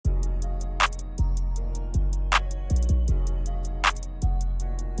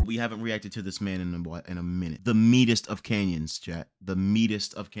we haven't reacted to this man in a minute. The meatest of canyons, chat. The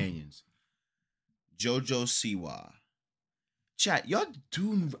meatest of canyons. JoJo Siwa. Chat, y'all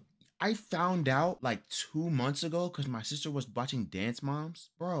do... I found out like 2 months ago because my sister was watching Dance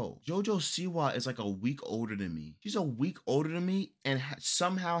Moms. Bro, JoJo Siwa is like a week older than me. She's a week older than me and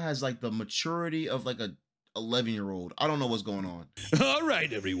somehow has like the maturity of like a 11-year-old. I don't know what's going on. All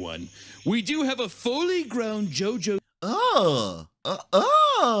right, everyone. We do have a fully grown JoJo. Oh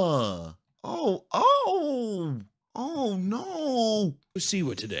no.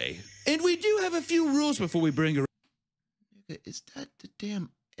 Siwa today. And we do have a few rules before we bring her. Is that the damn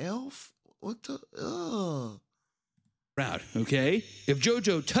elf? What the out, okay? If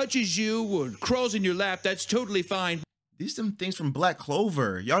JoJo touches you or crawls in your lap, that's totally fine. These them things from Black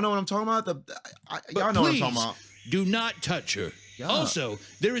Clover. Y'all know what I'm talking about? Y'all know what I'm talking about. Do not touch her. Yeah. Also,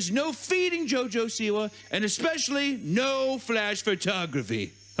 there is no feeding JoJo Siwa, and especially no flash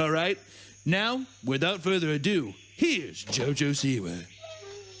photography. All right? Now, without further ado, here's JoJo Siwa.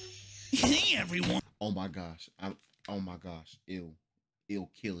 Hey, everyone. Oh my gosh. Oh my gosh. Ew.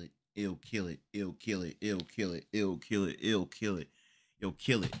 It'll kill it. It'll kill it. It'll kill it. It'll kill it. It'll kill it. It'll kill it. It'll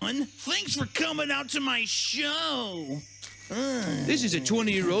kill it. Thanks for coming out to my show. This is a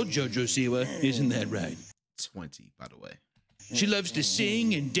 20-year-old JoJo Siwa, isn't that right? 20, by the way. She loves to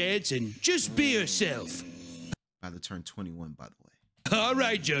sing and dance and just be herself. About to turn 21, by the way. All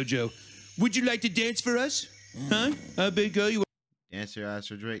right, JoJo. Would you like to dance for us? Huh? Big girl, you dance your ass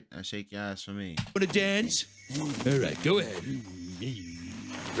for Drake. Now shake your ass for me. Want to dance? All right, go ahead.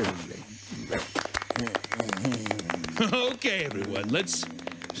 Okay, everyone. Let's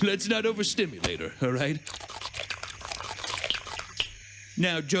not overstimulate her. All right.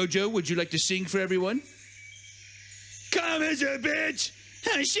 Now, JoJo, would you like to sing for everyone? Come as a bitch.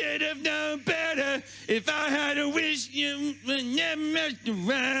 I should have known better. If I had a wish, you would never mess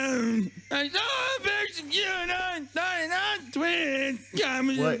around. I saw a picture of you and I twins. Come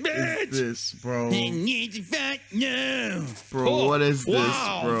as a bitch. What is this, bro? I need to fight now. Bro, what is this,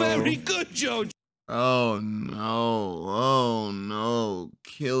 wow, bro? Very good, JoJo. Oh no. Oh no.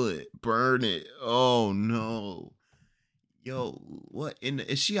 Kill it. Burn it. Oh no. Yo, what in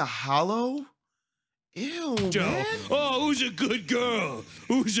the, is she a hollow? Ew, man. Oh, who's a good girl?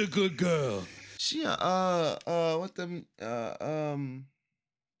 Who's a good girl? She what them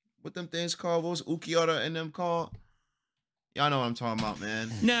things called? What was Ukiota and them called? Y'all know what I'm talking about, man.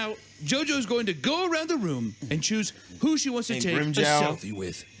 Now, JoJo's going to go around the room and choose who she wants to take a selfie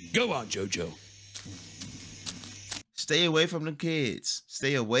with. Go on, JoJo. Stay away from the kids.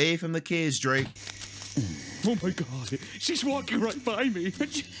 Stay away from the kids, Drake. Oh my God, she's walking right by me.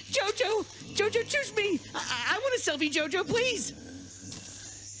 JoJo, choose me. I want a selfie, JoJo, please.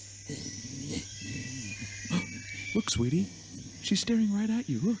 Look, sweetie, she's staring right at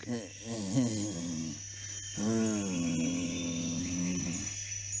you. Look.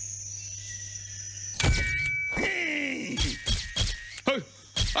 Hey!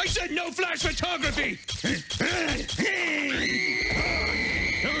 I said no flash photography.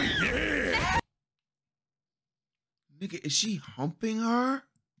 Nigga, is she humping her?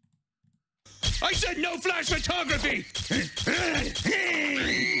 I said no flash photography!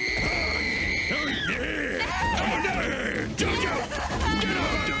 JoJo! Get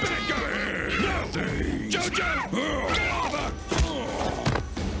off the back of her! Nothing! JoJo! Get off her!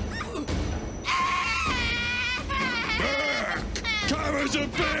 Kara's a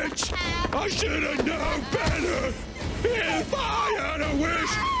bitch! I should have known better! If I had a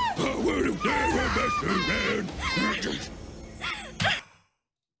wish, I would have never messed around!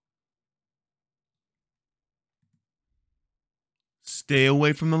 Stay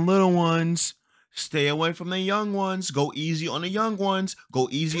away from the little ones. Stay away from the young ones. Go easy on the young ones. Go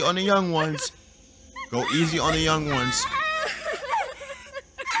easy on the young ones. Go easy on the young ones.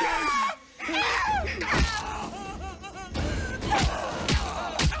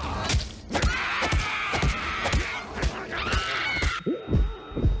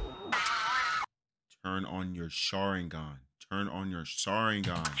 Turn on your Sharingan. Turn on your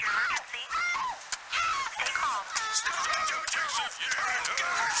Sharingan.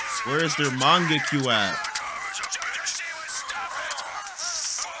 Where is their Mangekyu at?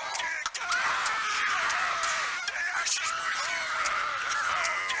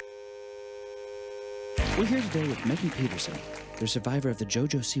 We're here today with Megan Peterson, the survivor of the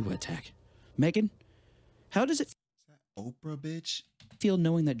JoJo Siwa attack. Megan, how does it Oprah, bitch? feel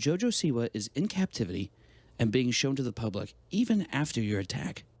knowing that JoJo Siwa is in captivity and being shown to the public even after your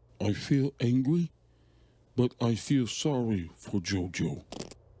attack? I feel angry, but I feel sorry for JoJo.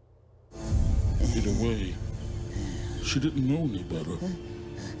 In a way, she didn't know any better.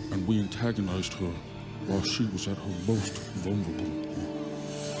 and we antagonized her while she was at her most vulnerable.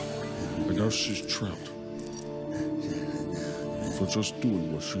 And now she's trapped for just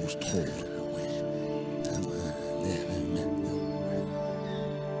doing what she was told.